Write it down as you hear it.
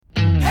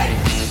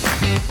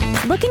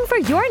Looking for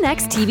your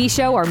next TV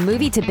show or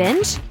movie to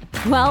binge?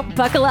 Well,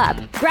 buckle up,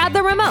 grab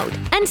the remote,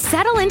 and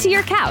settle into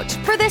your couch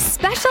for this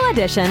special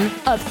edition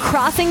of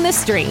Crossing the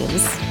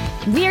Streams.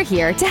 We're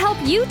here to help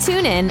you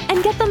tune in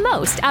and get the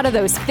most out of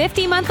those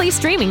 50 monthly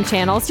streaming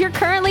channels you're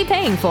currently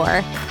paying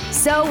for.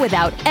 So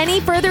without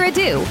any further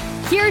ado,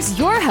 here's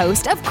your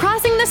host of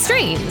Crossing the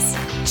Streams,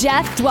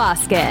 Jeff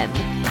Dwoskin.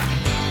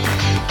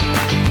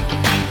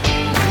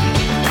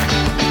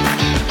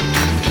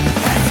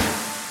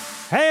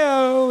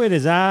 Heyo, it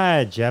is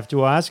I, Jeff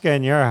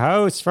Dwoskin, your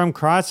host from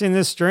Crossing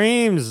the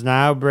Streams,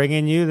 now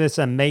bringing you this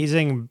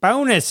amazing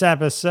bonus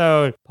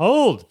episode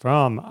pulled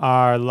from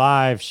our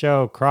live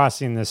show,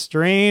 Crossing the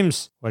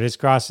Streams. What is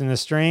Crossing the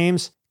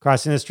Streams?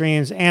 Crossing the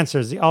Streams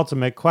answers the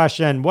ultimate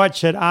question, what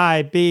should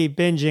I be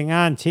binging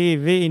on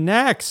TV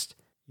next?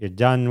 You're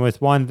done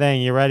with one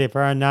thing, you ready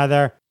for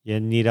another? You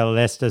need a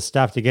list of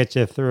stuff to get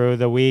you through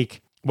the week?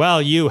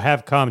 Well, you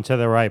have come to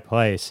the right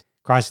place.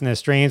 Crossing the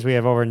Streams, we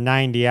have over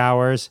 90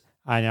 hours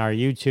on our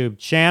YouTube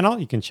channel.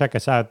 You can check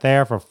us out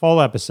there for full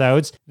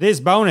episodes. This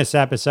bonus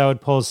episode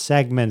pulls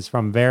segments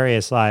from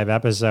various live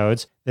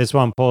episodes. This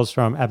one pulls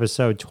from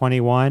episode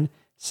 21,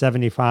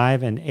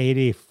 75, and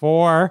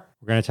 84.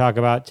 We're going to talk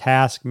about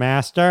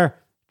Taskmaster,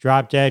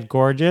 Drop Dead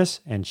Gorgeous,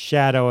 and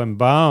Shadow and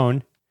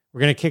Bone.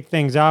 We're going to kick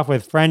things off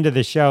with friend of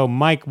the show,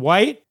 Mike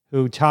White,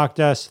 who talked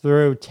us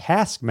through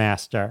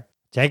Taskmaster.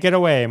 Take it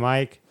away,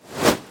 Mike.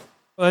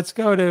 Let's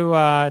go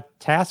to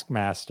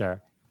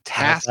Taskmaster.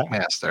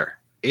 Taskmaster.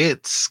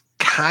 It's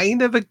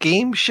kind of a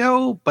game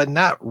show, but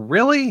not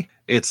really.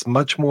 It's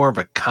much more of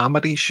a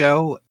comedy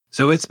show.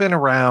 So it's been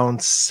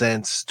around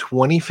since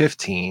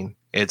 2015.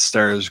 It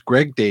stars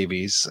Greg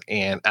Davies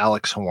and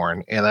Alex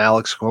Horn. And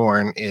Alex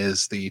Horn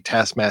is the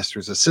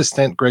Taskmaster's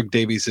assistant. Greg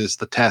Davies is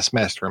the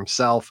Taskmaster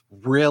himself.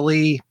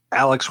 Really,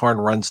 Alex Horn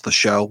runs the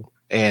show.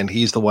 And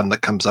he's the one that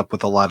comes up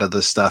with a lot of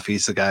this stuff.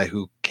 He's the guy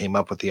who came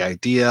up with the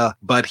idea.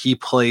 But he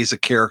plays a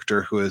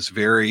character who is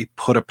very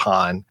put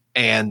upon.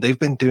 And they've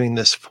been doing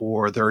this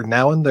they're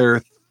now in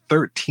their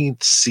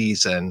 13th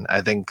season. I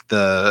think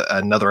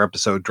another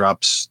episode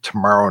drops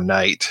tomorrow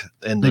night,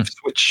 and they've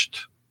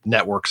switched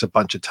networks a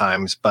bunch of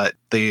times, but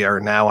they are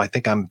now, I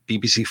think, on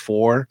BBC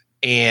 4,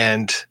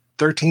 and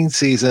 13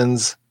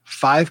 seasons,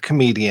 5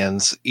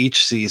 comedians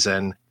each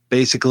season.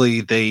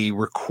 Basically, they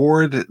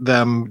record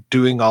them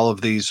doing all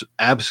of these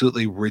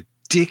absolutely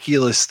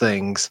ridiculous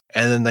things,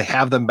 and then they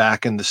have them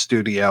back in the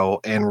studio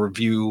and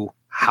review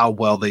how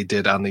well they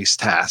did on these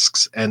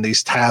tasks. And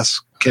these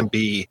tasks can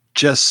be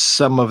just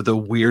some of the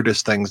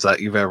weirdest things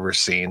that you've ever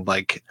seen.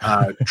 Like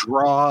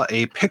draw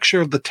a picture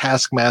of the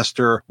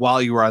Taskmaster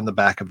while you are on the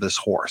back of this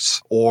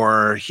horse.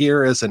 Or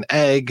here is an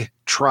egg,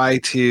 try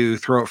to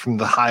throw it from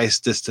the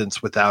highest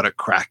distance without it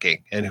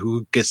cracking. And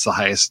who gets the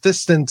highest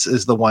distance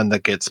is the one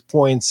that gets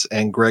points.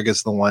 And Greg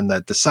is the one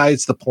that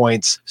decides the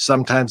points.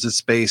 Sometimes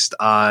it's based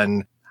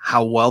on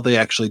how well they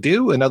actually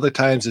do, and other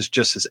times it's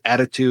just his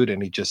attitude,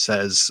 and he just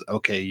says,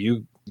 okay,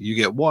 you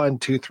get 1,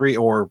 2, 3,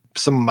 or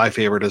some of my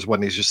favorite is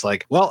when he's just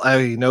like, well,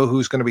 I know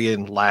who's going to be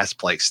in last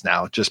place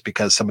now, just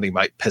because somebody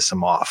might piss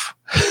him off.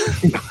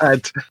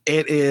 But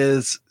it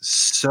is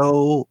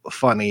so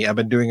funny. I've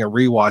been doing a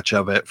rewatch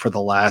of it for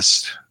the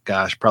last,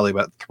 probably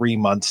about 3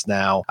 months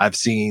now. I've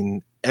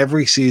seen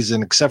every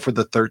season except for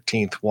the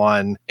 13th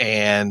one,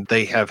 and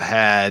they have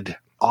had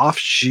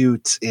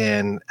offshoots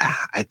in,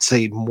 I'd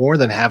say, more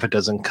than half a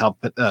dozen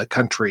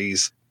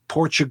countries.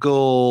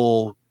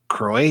 Portugal,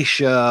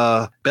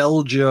 Croatia,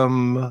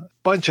 Belgium, a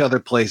bunch of other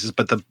places,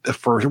 but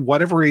for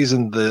whatever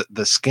reason,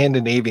 the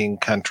Scandinavian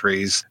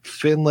countries,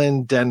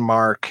 Finland,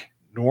 Denmark,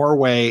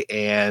 Norway,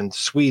 and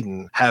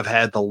Sweden have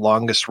had the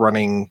longest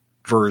running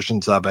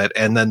versions of it.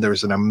 And then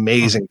there's an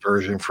amazing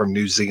version from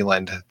New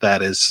Zealand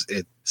that is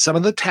it. Some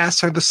of the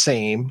tasks are the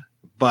same,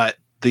 but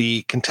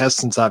the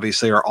contestants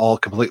obviously are all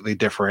completely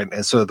different.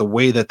 And so the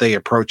way that they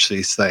approach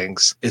these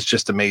things is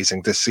just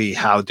amazing to see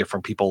how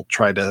different people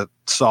try to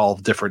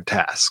solve different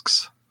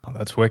tasks. Oh,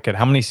 that's wicked.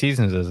 How many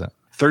seasons is it?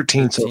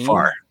 13 so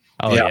far.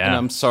 Oh, yeah. And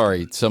I'm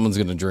sorry, someone's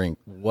going to drink.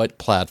 What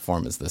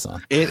platform is this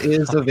on? It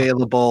is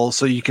available.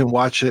 So you can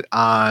watch it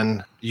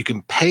you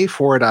can pay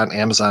for it on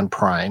Amazon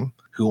Prime.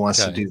 Who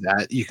wants to do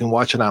that? You can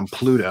watch it on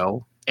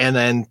Pluto. And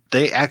then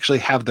they actually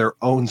have their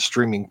own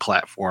streaming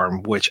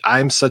platform, which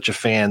I'm such a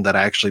fan that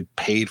I actually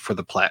paid for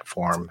the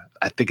platform.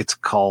 I think it's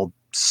called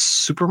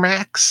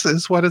Supermax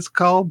is what it's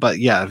called. But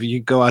yeah, if you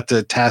go out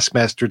to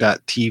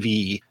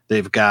taskmaster.tv,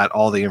 they've got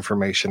all the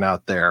information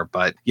out there.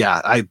 But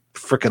yeah, I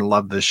freaking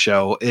love this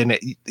show. And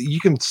you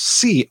can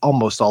see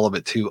almost all of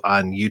it too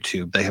on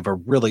YouTube. They have a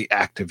really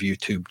active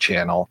YouTube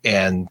channel.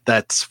 And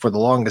that's, for the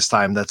longest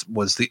time, that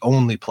was the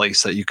only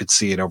place that you could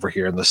see it over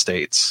here in the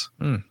States.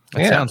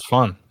 That sounds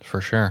fun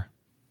for sure.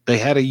 They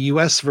had a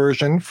US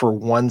version for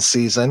one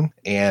season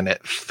and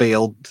it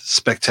failed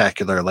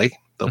spectacularly.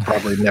 They'll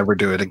probably never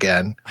do it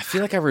again. I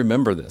feel like I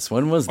remember this.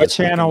 When was What this?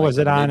 channel was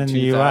it on in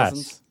the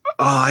US?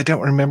 I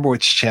don't remember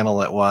which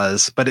channel it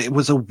was, but it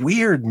was a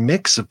weird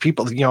mix of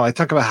people. I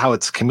talk about how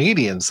it's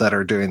comedians that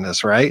are doing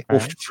this, right?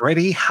 Well,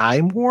 Freddie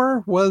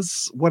Highmore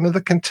was one of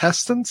the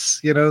contestants,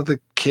 the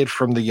kid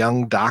from The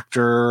Young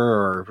Doctor,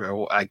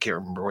 or I can't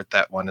remember what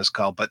that one is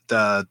called,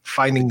 but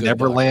Finding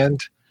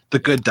Neverland. The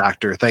Good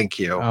Doctor. Thank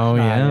you. Oh,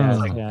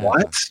 yeah.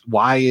 What?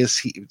 Why is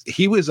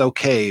he was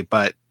okay,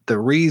 but the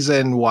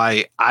reason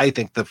why I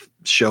think the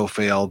show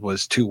failed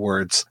was 2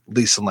 words,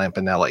 Lisa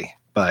Lampanelli,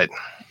 but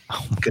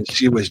because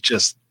she was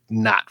just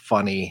not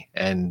funny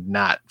and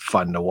not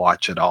fun to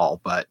watch at all.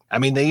 But I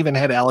mean, they even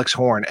had Alex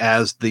Horne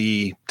as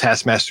the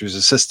Taskmaster's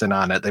assistant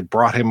on it. They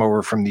brought him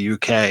over from the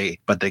UK,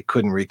 but they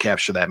couldn't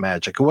recapture that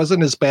magic. It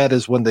wasn't as bad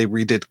as when they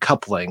redid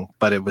Coupling,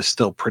 but it was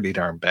still pretty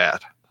darn bad.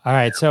 All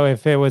right, so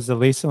if it was the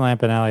Lisa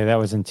Lampanelli, that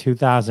was in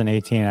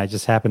 2018. I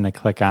just happened to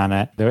click on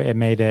it. It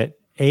made it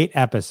 8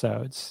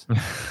 episodes.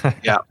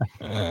 Yeah.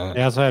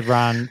 They also had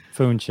Ron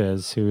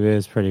Funches, who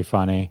is pretty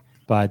funny.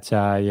 But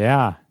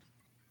yeah,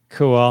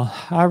 cool.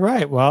 All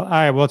right,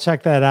 we'll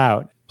check that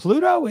out.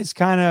 Pluto is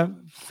kind of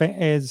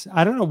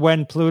I don't know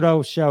when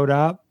Pluto showed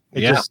up.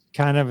 It just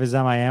kind of is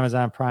on my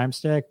Amazon Prime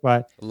stick,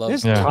 but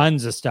there's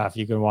tons of stuff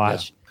you can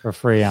watch for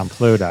free on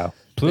Pluto.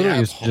 Pluto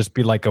used to just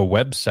be like a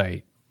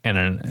website.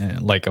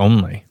 And like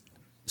only.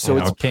 So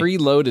it's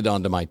preloaded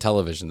onto my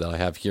television that I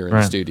have here in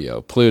the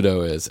studio.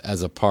 Pluto is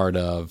as a part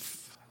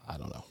of, I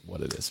don't know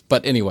what it is.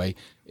 But anyway,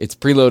 it's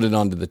preloaded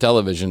onto the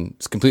television.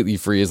 It's completely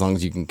free as long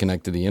as you can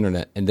connect to the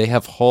internet. And they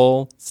have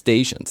whole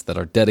stations that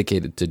are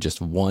dedicated to just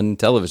one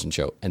television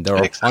show. And there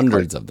are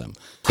hundreds of them.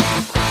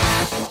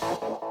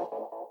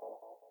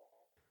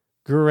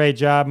 Great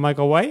job,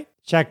 Michael White.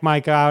 Check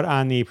Mike out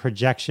on the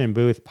Projection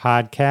Booth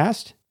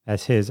podcast.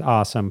 That's his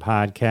awesome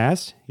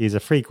podcast. He's a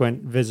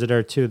frequent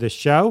visitor to the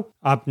show.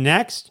 Up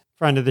next,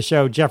 friend of the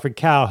show, Jeffrey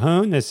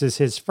Calhoun. This is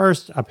his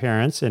first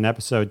appearance in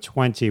episode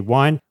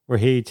 21, where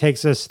he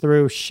takes us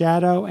through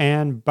Shadow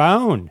and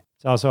Bone.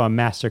 It's also a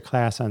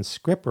masterclass on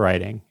script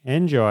writing.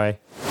 Enjoy.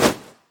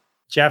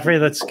 Jeffrey,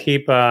 let's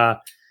keep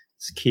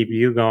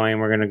you going.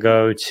 We're going to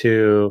go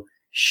to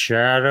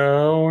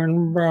Shadow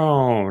and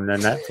Bone, a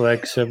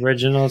Netflix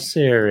original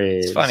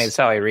series. It's funny. It's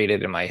how I read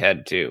it in my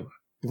head, too.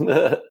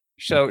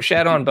 So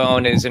Shadow and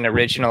Bone is an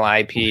original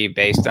IP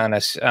based on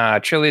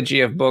a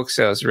trilogy of books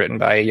that was written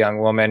by a young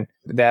woman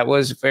that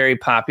was very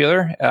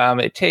popular.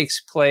 It takes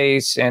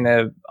place in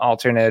an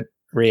alternate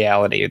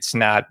reality. It's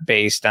not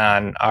based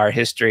on our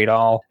history at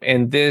all.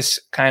 In this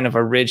kind of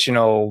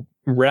original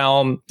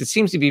realm, it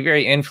seems to be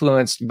very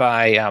influenced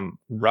by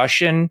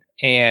Russian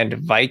and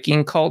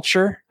Viking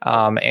culture,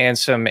 and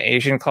some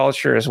Asian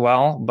culture as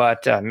well.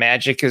 But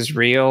magic is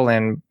real,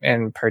 and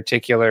in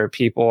particular,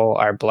 people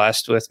are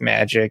blessed with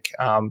magic.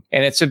 And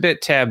it's a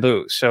bit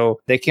taboo.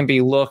 So they can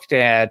be looked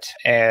at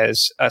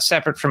as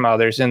separate from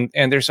others. And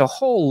there's a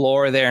whole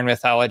lore there in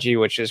mythology,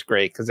 which is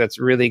great because that's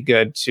really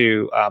good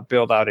to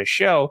build out a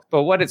show.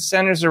 But what it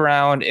centers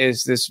around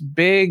is this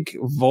big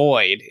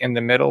void in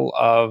the middle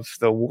of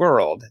the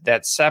world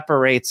that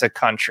separates a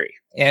country.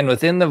 And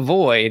within the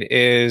void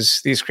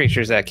is these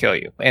creatures that kill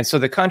you. And so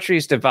the country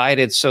is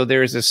divided. So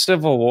there's a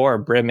civil war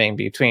brimming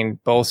between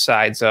both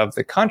sides of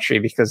the country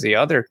because the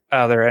other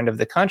end of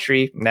the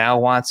country now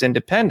wants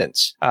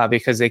independence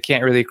because they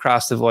can't really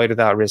cross the void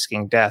without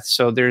risking death.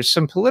 So there's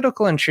some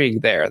political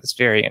intrigue there that's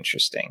very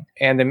interesting.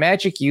 And the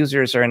magic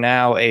users are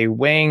now a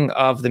wing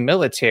of the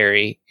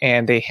military,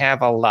 and they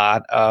have a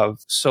lot of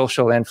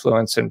social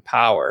influence and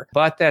power.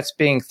 But that's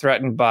being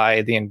threatened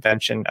by the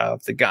invention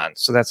of the gun.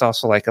 So that's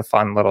also like a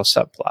fun little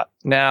subplot.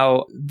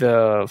 Now,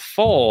 the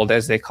Fold,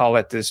 as they call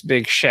it, this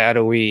big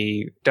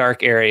shadowy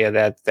dark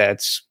area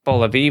that's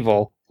full of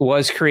evil,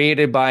 was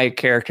created by a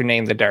character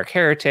named the Dark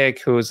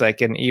Heretic, who is like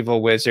an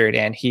evil wizard,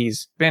 and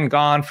he's been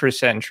gone for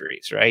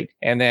centuries, right?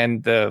 And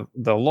then the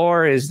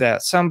lore is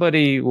that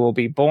somebody will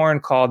be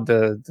born called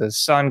the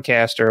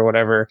Suncaster or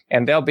whatever,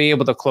 and they'll be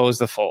able to close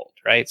the Fold,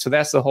 right? So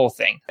that's the whole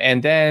thing.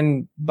 And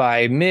then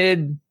by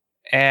mid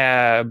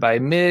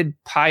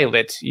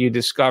pilot, you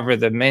discover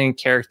the main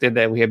character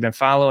that we have been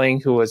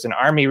following, who was an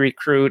army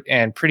recruit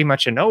and pretty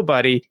much a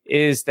nobody,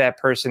 is that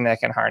person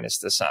that can harness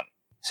the sun.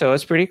 So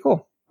it's pretty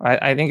cool.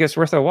 I think it's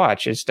worth a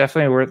watch. It's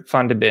definitely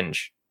fun to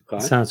binge.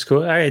 Okay. Sounds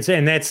cool. All right,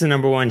 and that's the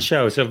number one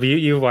show. So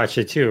you watched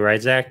it too,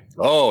 right, Zach?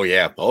 Oh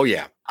yeah.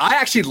 I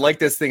actually like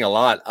this thing a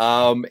lot.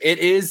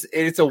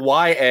 It's a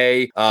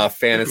YA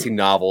fantasy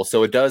novel,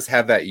 so it does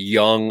have that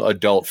young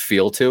adult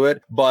feel to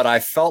it. But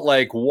I felt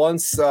like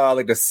once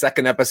like the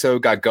second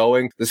episode got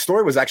going, the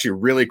story was actually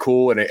really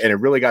cool and it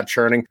really got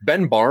churning.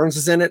 Ben Barnes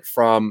is in it.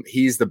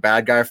 He's the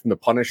bad guy from the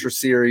Punisher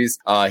series.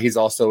 He's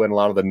also in a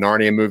lot of the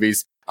Narnia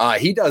movies.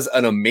 He does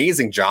an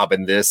amazing job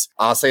in this.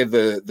 I'll say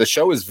the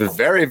show is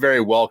very,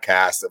 very well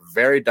cast,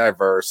 very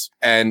diverse,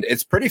 and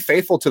it's pretty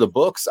faithful to the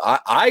books.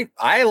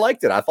 I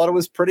liked it. I thought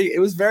it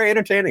was very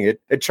entertaining.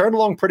 It turned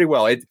along pretty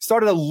well. It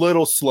started a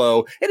little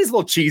slow. It is a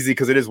little cheesy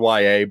because it is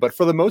YA, but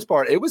for the most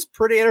part, it was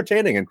pretty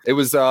entertaining. And it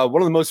was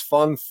one of the most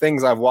fun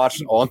things I've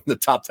watched on the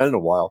top 10 in a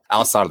while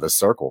outside of the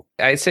circle.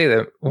 I'd say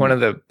that one of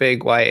the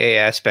big YA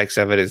aspects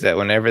of it is that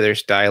whenever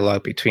there's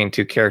dialogue between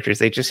two characters,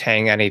 they just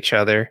hang on each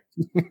other.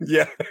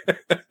 Yeah.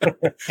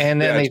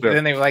 And then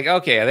they're like,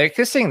 okay, they're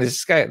kissing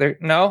this guy. They're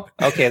not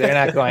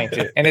going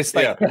to. And it's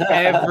like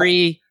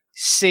every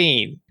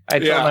scene. I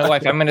told my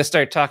wife, I'm going to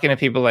start talking to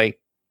people like,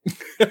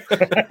 and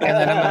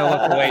then I'm going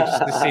to look away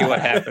just to see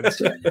what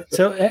happens.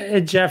 So,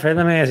 Jeffrey,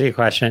 let me ask you a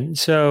question.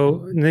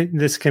 So,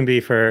 this can be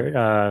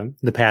for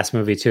the past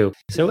movie too.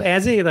 So,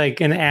 as an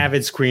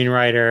avid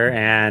screenwriter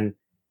and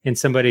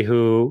somebody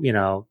who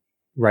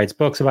writes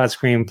books about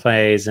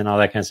screenplays and all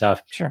that kind of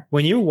stuff. Sure.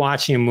 When you're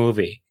watching a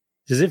movie,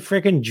 does it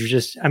freaking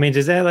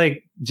does that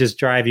just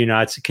drive you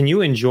nuts? Can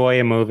you enjoy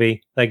a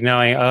movie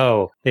knowing,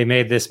 oh, they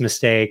made this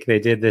mistake, they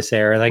did this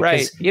error?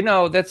 Right.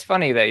 That's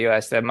funny that you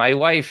asked that. My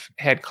wife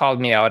had called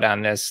me out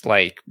on this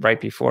right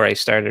before I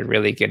started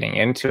really getting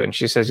into it. And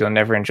she says, you'll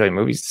never enjoy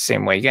movies the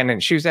same way again.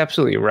 And she was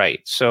absolutely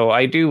right. So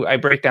I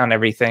break down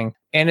everything.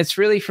 And it's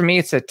really, for me,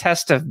 it's a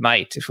test of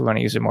might, if we want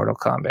to use Mortal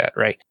Kombat,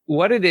 right?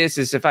 What it is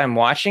if I'm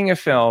watching a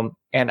film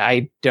and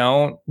I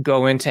don't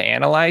go into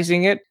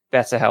analyzing it,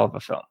 that's a hell of a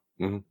film.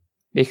 Mm-hmm.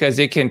 Because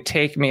it can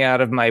take me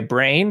out of my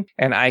brain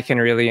and I can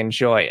really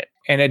enjoy it.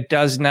 And it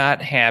does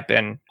not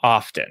happen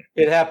often.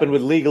 It happened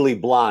with Legally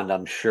Blonde,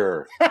 I'm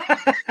sure.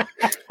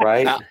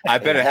 Right? I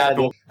bet it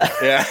happened.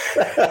 Yeah.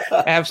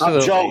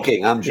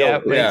 Absolutely. I'm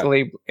joking.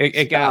 Yeah,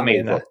 it got me.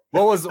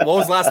 What was the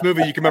last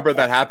movie you can remember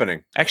that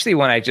happening? Actually,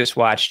 one I just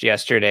watched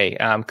yesterday,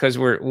 because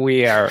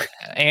we are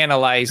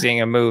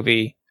analyzing a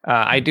movie.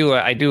 I do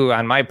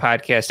on my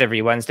podcast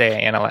every Wednesday. I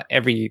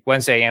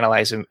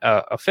analyze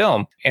a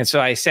film, and so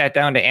I sat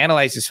down to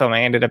analyze this film.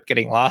 I ended up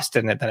getting lost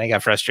in it, then I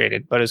got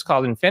frustrated. But it's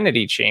called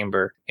Infinity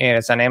Chamber, and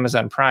it's on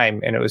Amazon Prime,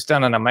 and it was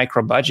done on a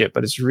micro budget,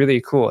 but it's really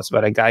cool. It's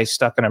about a guy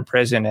stuck in a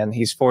prison, and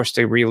he's forced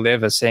to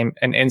relive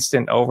an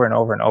instant over and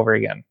over and over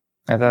again.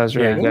 I thought it was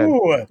really good.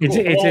 Ooh, it's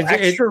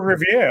extra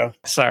review.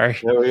 Sorry.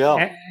 There we go.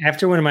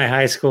 After one of my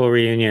high school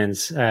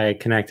reunions, I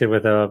connected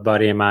with a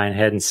buddy of mine,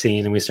 hadn't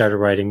seen, and we started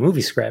writing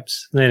movie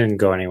scripts. They didn't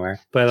go anywhere,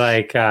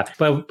 but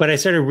but I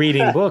started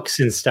reading books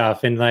and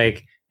stuff, and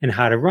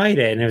how to write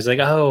it. And it was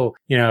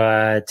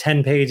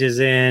 10 pages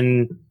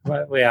in,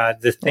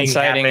 the thing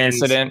inciting happens.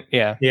 Incident.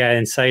 Yeah. Yeah.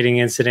 Inciting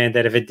incident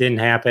that if it didn't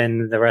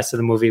happen, the rest of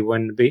the movie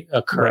wouldn't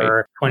occur.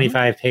 Right.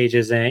 25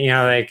 pages in,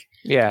 yeah.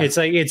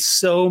 It's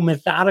so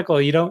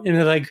methodical.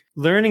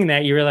 Learning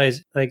that you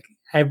realize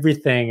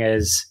everything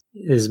is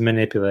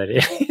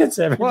manipulated.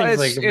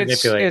 Manipulated.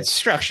 It's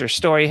structure.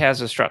 Story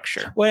has a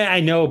structure. Well,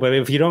 I know, but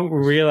if you don't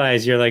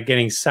realize you're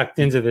getting sucked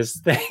into this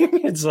thing,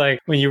 it's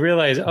when you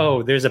realize,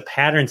 oh, there's a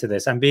pattern to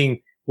this. I'm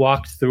being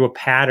walked through a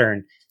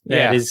pattern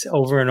that is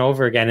over and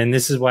over again. And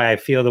this is why I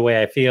feel the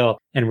way I feel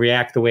and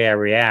react the way I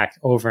react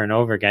over and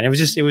over again. It was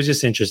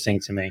just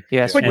interesting to me.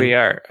 Yes, we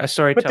are.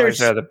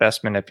 Storytellers are the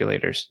best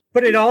manipulators.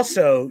 But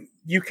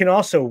you can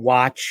also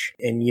watch,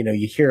 and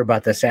you hear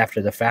about this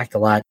after the fact a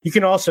lot. You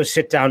can also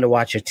sit down to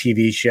watch a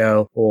TV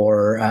show,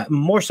 or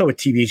more so with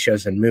TV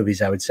shows than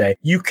movies, I would say.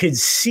 You could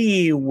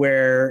see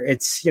where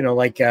it's,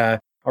 a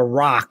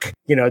rock,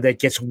 that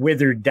gets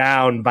withered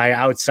down by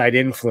outside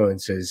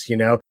influences,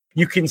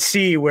 You can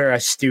see where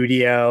a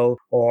studio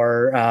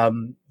or,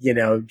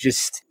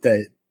 just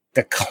the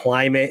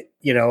climate,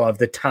 of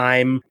the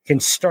time can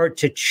start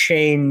to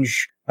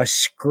change a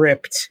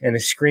script and a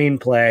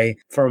screenplay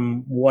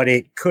from what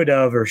it could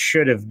have or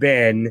should have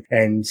been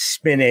and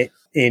spin it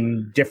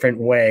in different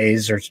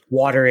ways or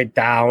water it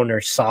down or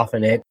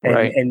soften it.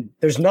 And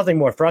there's nothing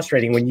more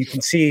frustrating when you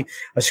can see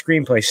a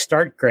screenplay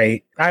start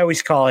great. I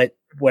always call it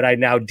what I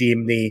now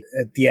deem the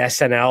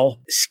SNL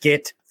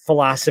skit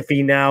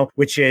philosophy now,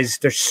 which is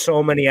there's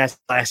so many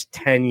last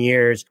 10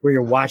 years where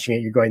you're watching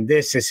it, you're going,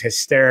 this is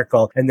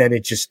hysterical. And then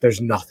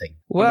there's nothing.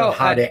 Well,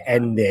 how to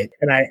end it.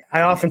 And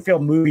I often feel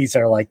movies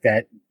are like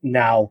that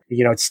now.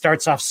 It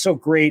starts off so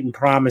great and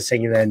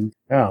promising, and then,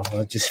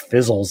 it just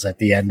fizzles at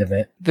the end of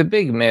it. The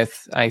big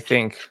myth, I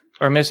think,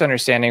 or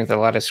misunderstanding with a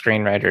lot of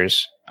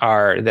screenwriters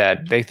are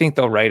that they think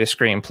they'll write a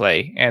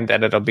screenplay and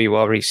that it'll be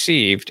well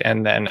received,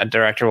 and then a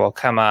director will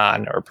come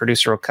on or a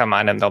producer will come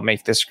on and they'll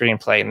make this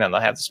screenplay and then they'll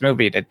have this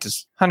movie. That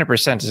just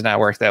 100% does not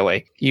work that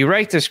way. You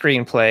write the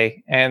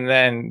screenplay and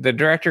then the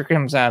director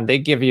comes on, they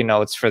give you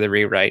notes for the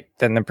rewrite.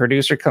 Then the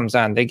producer comes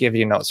on, they give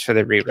you notes for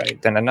the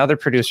rewrite. Then another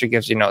producer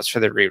gives you notes for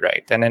the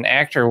rewrite. Then an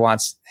actor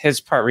wants his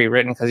part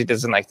rewritten because he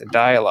doesn't like the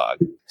dialogue.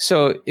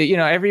 So,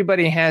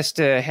 everybody has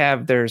to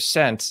have their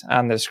scent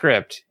on the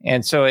script.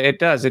 And so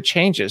it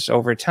changes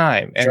over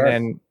time. And Sure.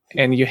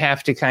 and you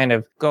have to kind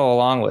of go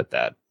along with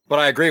that. But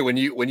I agree when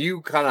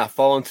you kind of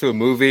fall into a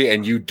movie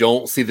and you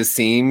don't see the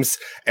seams,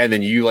 and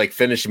then you like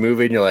finish a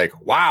movie and you're like,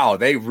 wow,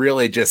 they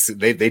really just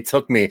they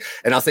took me.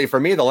 And I'll say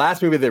for me, the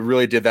last movie that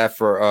really did that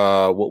for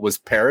what was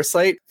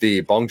Parasite,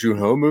 the Bong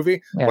Joon-ho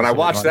movie. Yeah, when I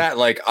watched that,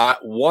 like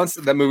once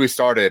that movie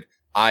started,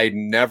 I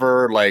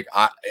never like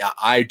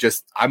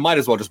I might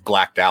as well just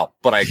blacked out,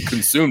 but I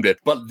consumed it.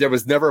 But there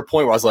was never a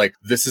point where I was like,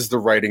 this is the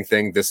writing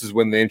thing. This is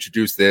when they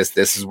introduced this.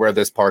 This is where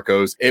this part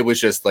goes. It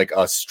was just like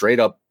a straight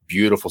up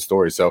beautiful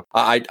story. So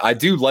I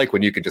do like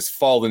when you can just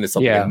fall into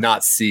something and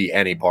not see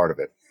any part of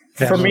it.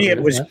 For me,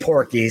 it was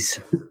Porky's.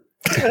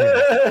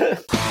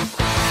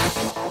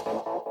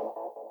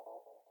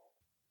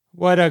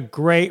 What a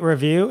great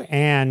review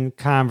and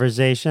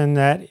conversation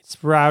that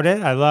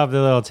sprouted. I love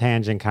the little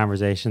tangent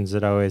conversations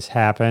that always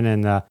happen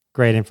and the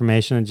great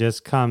information that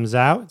just comes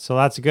out. So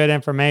lots of good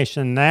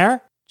information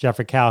there.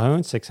 Jeffrey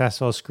Calhoun,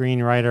 Successful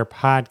Screenwriter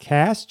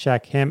Podcast.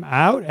 Check him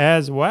out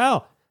as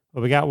well.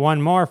 But we got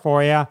one more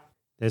for you.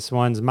 This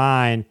one's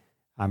mine.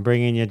 I'm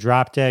bringing you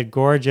Drop Dead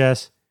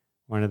Gorgeous,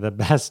 one of the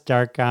best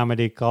dark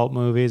comedy cult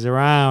movies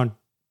around.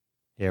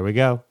 Here we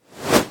go.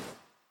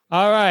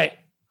 All right.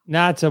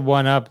 Not to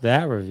one-up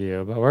that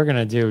review, but we're going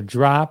to do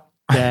Drop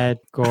Dead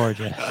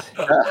Gorgeous.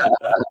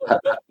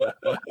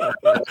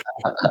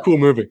 Cool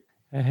movie.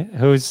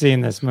 Who's seen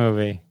this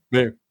movie?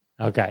 Me.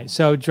 Okay.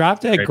 So Drop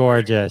Dead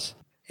Gorgeous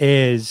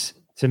is,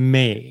 to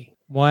me,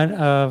 one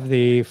of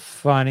the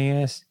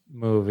funniest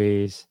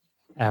movies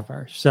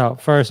ever. So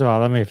first of all,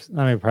 let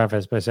me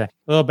preface by saying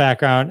a little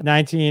background.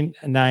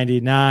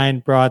 1999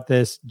 brought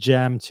this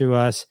gem to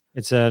us.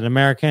 It's an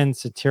American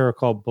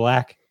satirical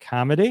black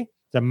comedy.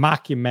 It's a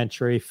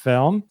mockumentary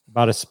film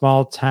about a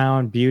small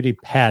town beauty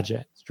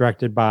pageant. It's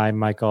directed by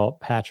Michael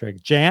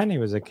Patrick Jan. He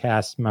was a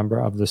cast member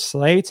of The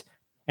Slate,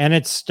 and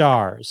it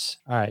stars.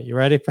 All right, you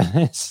ready for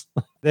this?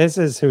 This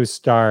is who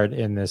starred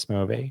in this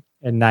movie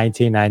in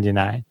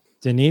 1999.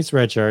 Denise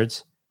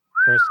Richards,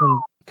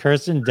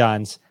 Kirsten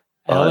Dunst,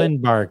 Ellen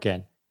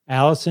Barkin,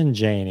 Allison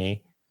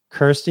Janney,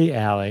 Kirstie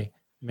Alley,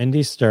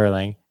 Mindy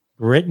Sterling,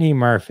 Brittany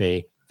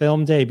Murphy,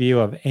 film debut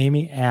of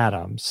Amy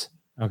Adams.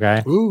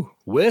 Okay. Ooh,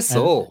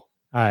 whistle.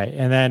 All right.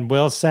 And then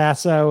Will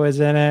Sasso is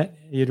in it.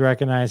 You'd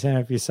recognize him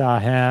if you saw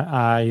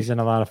him. He's in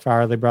a lot of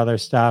Farley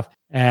Brothers stuff.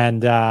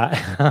 And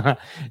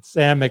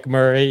Sam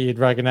McMurray, you'd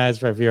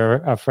recognize if you're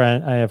a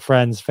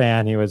Friends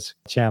fan. He was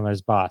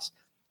Chandler's boss.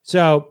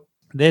 So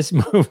this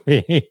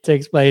movie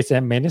takes place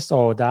in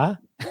Minnesota.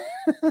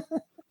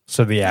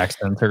 So the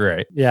accents are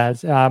great. Yeah,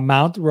 it's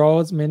Mount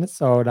Rose,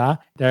 Minnesota.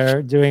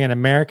 They're doing an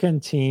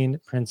American teen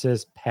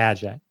princess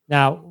pageant.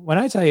 Now, when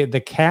I tell you the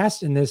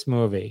cast in this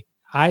movie,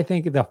 I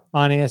think the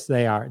funniest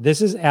they are.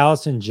 This is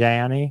Allison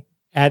Janney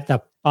at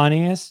the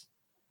funniest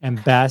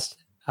and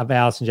best of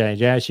Allison Janney.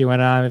 Yeah, she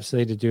went on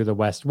obviously to do The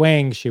West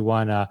Wing. She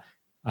won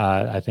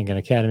I think an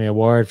Academy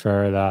Award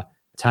for the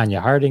Tonya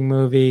Harding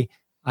movie.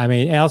 I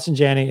mean, Allison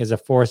Janney is a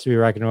force to be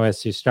reckoned with.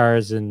 She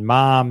stars in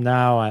Mom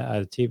now,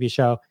 a TV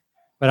show.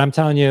 But I'm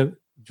telling you,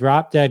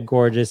 Drop Dead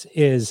Gorgeous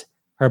is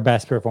her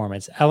best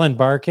performance. Ellen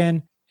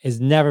Barkin has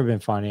never been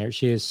funnier.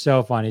 She is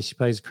so funny. She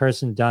plays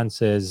Kirsten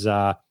Dunst's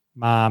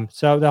mom.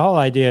 So the whole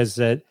idea is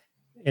that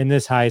in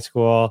this high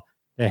school,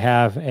 they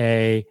have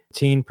a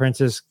teen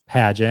princess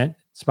pageant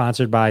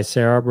sponsored by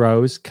Sarah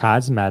Rose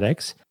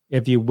Cosmetics.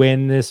 If you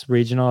win this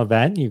regional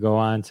event, you go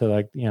on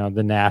to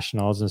the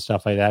nationals and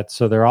stuff like that.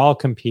 So they're all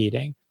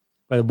competing.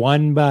 But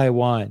one by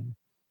one,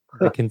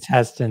 the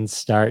contestants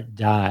start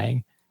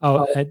dying.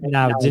 Oh,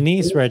 now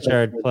Denise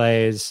Richards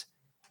plays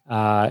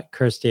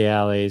Kirstie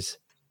Alley's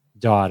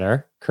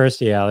daughter.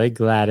 Kirstie Alley,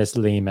 Gladys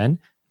Lehman,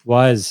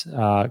 was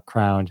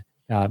crowned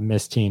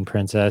Miss Teen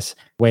Princess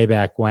way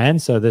back when.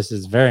 So this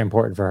is very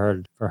important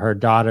for her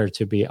daughter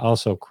to be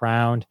also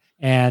crowned.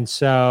 And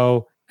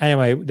so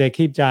anyway, they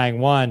keep dying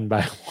one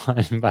by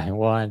one by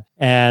one.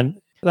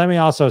 And let me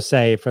also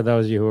say, for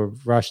those of you who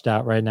have rushed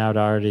out right now to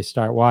already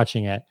start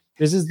watching it,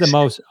 this is the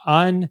most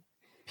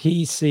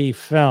un-PC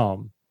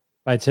film.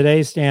 By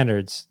today's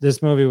standards,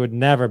 this movie would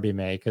never be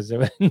made because it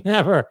would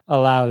never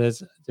allow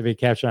this to be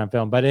captured on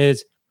film. But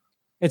it's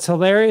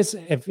hilarious.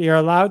 If you're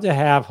allowed to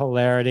have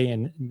hilarity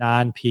and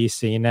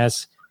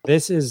non-PC-ness,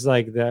 this is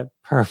like the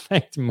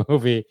perfect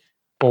movie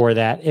for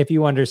that. If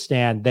you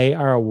understand, they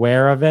are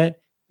aware of it.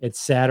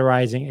 It's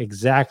satirizing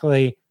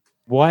exactly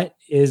what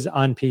is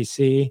on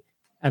PC.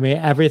 I mean,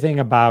 everything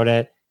about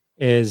it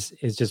is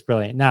just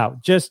brilliant. Now,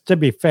 just to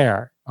be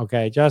fair,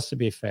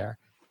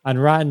 on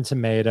Rotten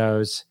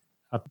Tomatoes,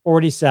 a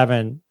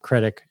 47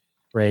 critic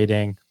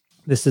rating.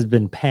 This has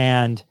been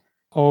panned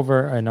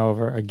over and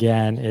over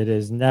again.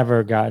 It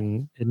never got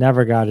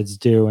its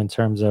due in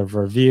terms of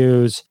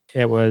reviews.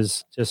 It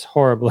was just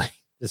horribly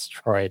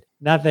destroyed.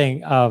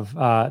 Nothing of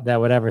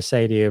that would ever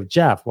say to you,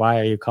 Jeff,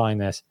 why are you calling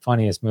this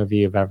funniest movie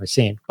you've ever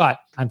seen? But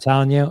I'm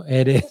telling you,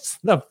 it is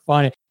the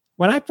funny.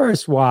 When I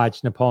first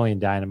watched Napoleon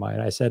Dynamite,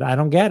 I said, I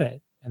don't get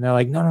it. And they're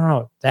like,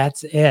 no,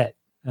 that's it.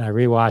 And I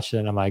rewatched it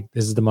and I'm like,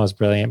 this is the most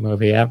brilliant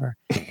movie ever.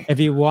 If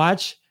you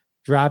watch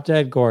Drop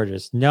Dead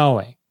Gorgeous,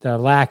 knowing the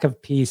lack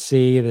of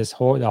PC,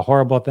 the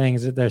horrible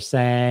things that they're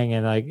saying,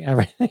 and like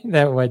everything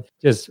that would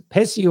just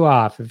piss you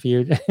off if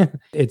you.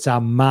 It's a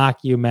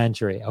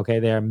mockumentary. Okay,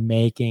 they're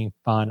making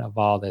fun of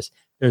all this.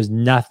 There's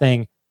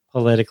nothing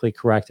politically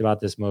correct about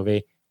this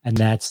movie, and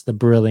that's the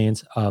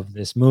brilliance of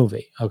this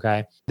movie.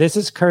 Okay, this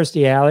is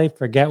Kirstie Alley.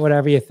 Forget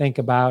whatever you think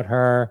about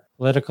her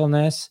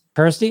politicalness.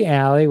 Kirstie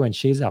Alley, when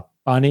she's a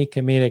funny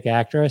comedic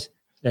actress,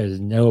 there's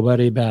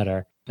nobody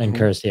better than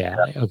Kirstie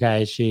Alley.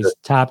 Okay. She's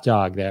top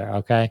dog there.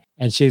 Okay.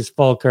 And she's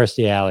full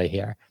Kirstie Alley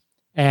here.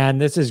 And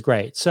this is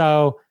great.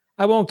 So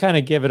I won't kind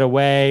of give it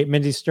away.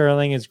 Mindy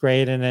Sterling is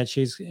great in it.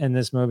 She's in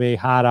this movie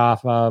hot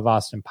off of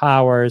Austin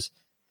Powers.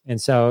 And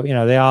so,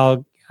 they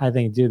all, I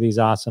think, do these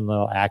awesome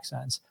little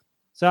accents.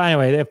 So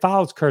anyway, it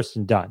follows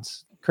Kirsten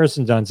Dunst.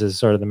 Kirsten Dunst is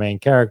sort of the main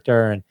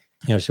character. And,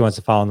 she wants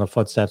to follow in the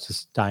footsteps of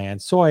Diane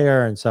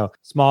Sawyer. And so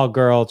small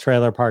girl,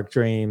 trailer park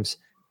dreams.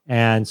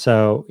 And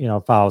so,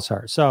 follows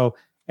her. So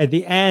at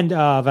the end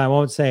of, I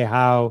won't say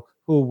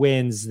who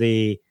wins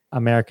the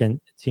American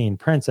Teen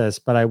Princess,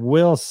 but I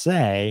will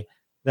say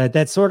that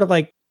that's sort of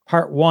like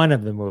part one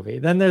of the movie.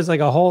 Then there's like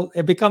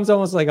it becomes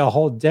almost like a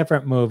whole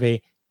different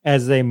movie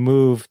as they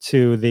move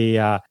to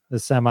the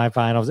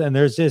semifinals.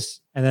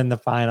 And then the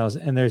finals.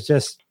 And there's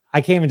just,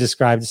 I can't even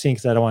describe the scene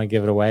because I don't want to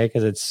give it away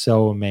because it's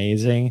so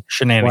amazing.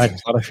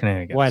 Shenanigans, a lot of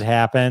shenanigans. What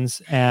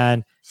happens.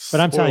 But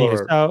I'm telling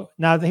you, so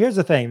now here's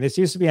the thing. This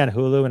used to be on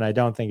Hulu and I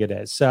don't think it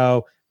is.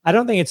 So I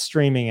don't think it's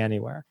streaming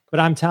anywhere, but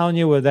I'm telling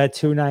you with that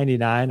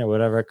 $2.99 or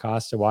whatever it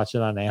costs to watch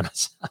it on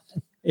Amazon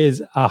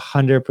is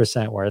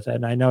 100% worth it.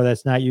 And I know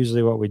that's not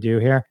usually what we do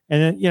here.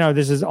 And then,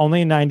 this is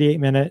only a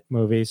 98-minute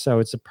movie. So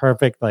it's a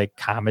perfect like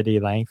comedy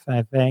length,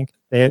 I think.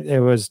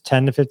 It was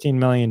 10 to 15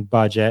 million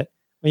budget.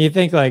 When you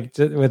think like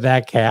with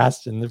that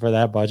cast and for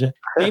that budget,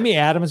 Amy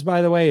Adams,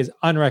 by the way, is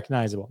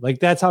unrecognizable. Like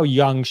that's how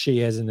young she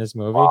is in this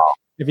movie. Wow.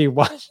 If you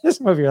watch this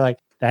movie, you're like,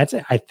 that's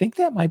it. I think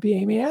that might be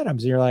Amy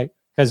Adams. And you're like,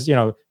 because,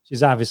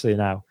 she's obviously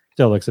now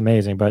still looks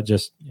amazing, but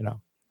just,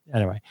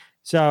 anyway.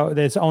 So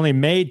it's only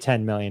made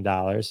 $10 million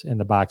in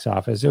the box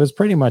office. It was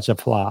pretty much a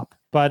flop,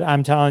 but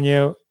I'm telling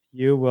you,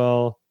 you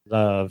will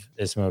love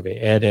this movie.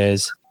 It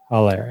is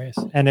hilarious.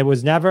 And it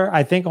was never,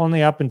 I think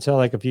only up until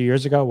like a few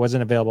years ago, it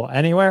wasn't available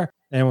anywhere.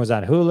 And it was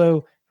on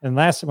Hulu. And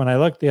when I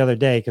looked the other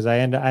day, because I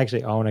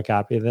actually own a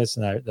copy of this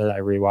and I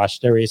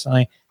rewatched it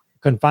recently,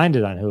 couldn't find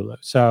it on Hulu.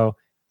 So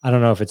I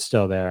don't know if it's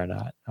still there or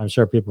not. I'm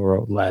sure people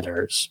wrote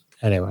letters.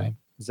 Anyway,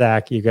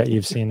 Zach,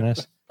 you've seen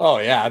this? Oh,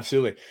 yeah,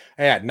 absolutely.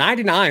 Yeah,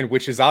 99,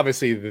 which is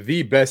obviously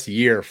the best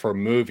year for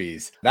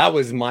movies. That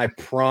was my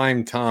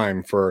prime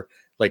time for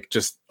like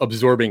just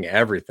absorbing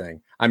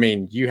everything. I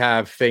mean, you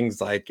have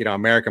things like,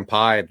 American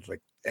Pie,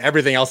 like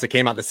everything else that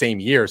came out the same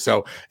year.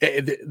 So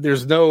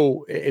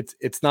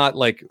it's not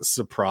like a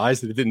surprise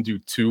that it didn't do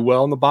too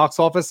well in the box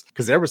office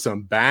because there were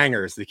some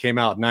bangers that came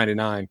out in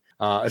 99,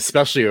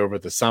 especially over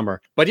the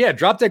summer. But yeah,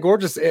 Drop Dead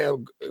Gorgeous,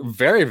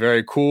 very,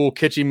 very cool,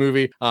 kitschy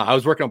movie. I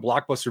was working on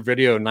Blockbuster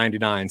Video in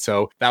 99.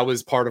 So that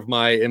was part of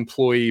my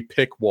employee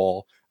pick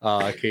wall.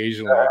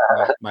 Occasionally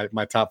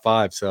my top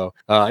five. So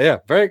yeah,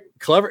 very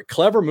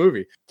clever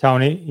movie.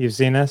 Tony, you've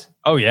seen this?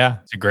 Oh yeah,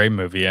 it's a great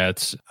movie. Yeah,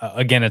 it's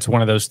again, it's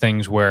one of those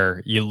things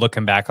where you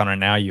looking back on it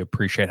now, you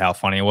appreciate how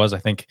funny it was. I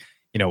think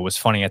it was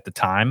funny at the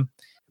time,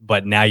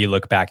 but now you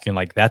look back and you're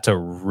like, that's a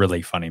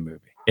really funny movie.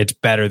 It's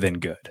better than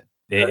good.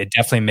 It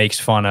definitely makes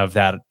fun of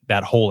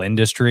that whole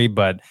industry,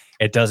 but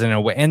it does in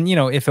a way. And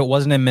if it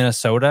wasn't in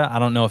Minnesota, I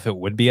don't know if it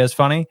would be as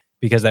funny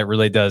because that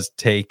really does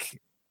take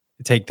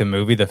the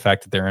movie, the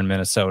fact that they're in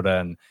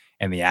Minnesota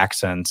and the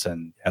accents,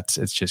 and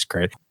it's just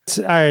great.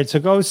 All right, so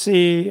go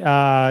see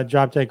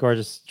Drop Dead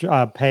Gorgeous.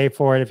 Pay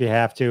for it if you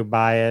have to.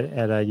 Buy it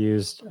at a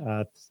used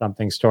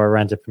something store.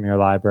 Rent it from your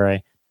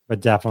library,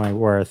 but definitely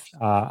worth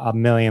a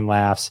million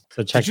laughs.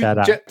 So check that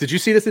out. Did you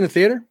see this in the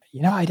theater?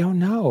 I don't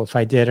know if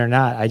I did or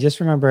not. I just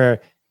remember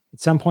at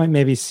some point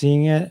maybe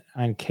seeing it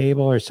on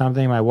cable or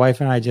something. My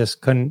wife and I just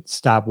couldn't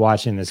stop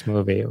watching this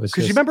movie. It was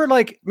because you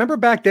remember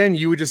back then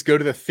you would just go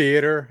to the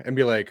theater and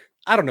be like,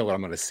 I don't know what I'm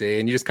going to see.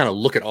 And you just kind of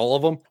look at all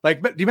of them.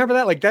 Like, do you remember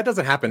that? Like, that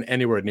doesn't happen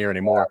anywhere near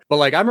anymore. But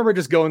like, I remember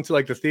just going to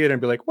like the theater and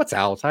be like, what's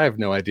out? I have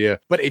no idea.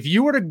 But if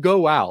you were to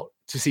go out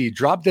to see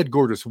Drop Dead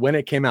Gorgeous when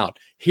it came out,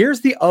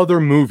 here's the other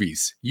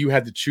movies you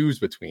had to choose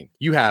between.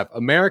 You have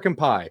American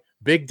Pie,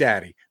 Big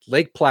Daddy,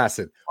 Lake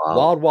Placid,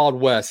 Wild Wild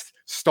West,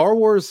 Star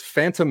Wars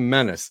Phantom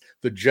Menace,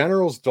 The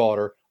General's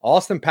Daughter,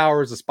 Austin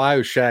Powers, The Spy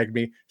Who Shagged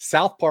Me,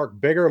 South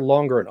Park, Bigger,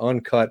 Longer, and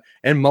Uncut,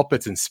 and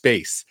Muppets in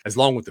Space, as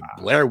long with the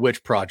Blair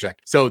Witch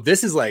Project. So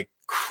this is like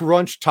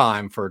crunch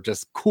time for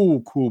just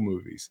cool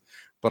movies.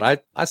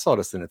 But I saw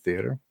this in a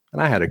theater,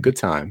 and I had a good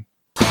time.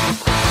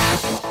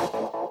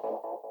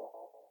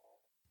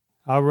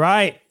 All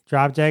right.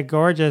 Drop Dead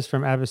Gorgeous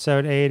from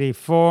episode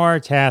 84,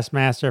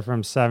 Taskmaster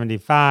from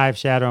 75,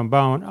 Shadow and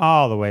Bone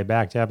all the way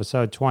back to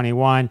episode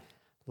 21.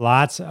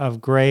 Lots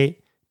of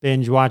great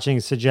binge watching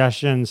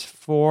suggestions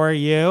for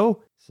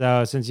you.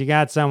 So since you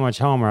got so much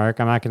homework,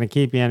 I'm not going to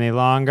keep you any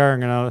longer. I'm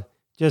going to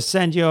just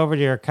send you over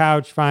to your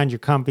couch, find your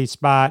comfy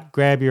spot,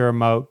 grab your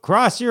remote,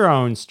 cross your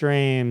own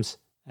streams,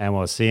 and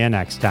we'll see you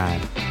next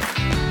time.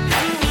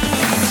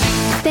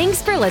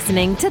 Thanks for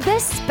listening to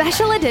this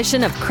special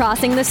edition of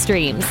Crossing the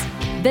Streams.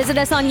 Visit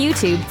us on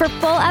YouTube for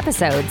full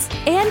episodes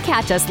and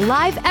catch us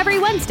live every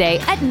Wednesday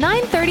at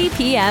 9:30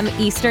 p.m.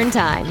 Eastern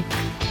Time.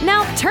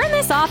 Now turn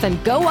this off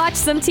and go watch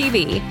some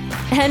TV.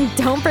 And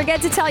don't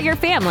forget to tell your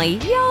family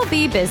you'll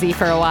be busy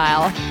for a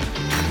while.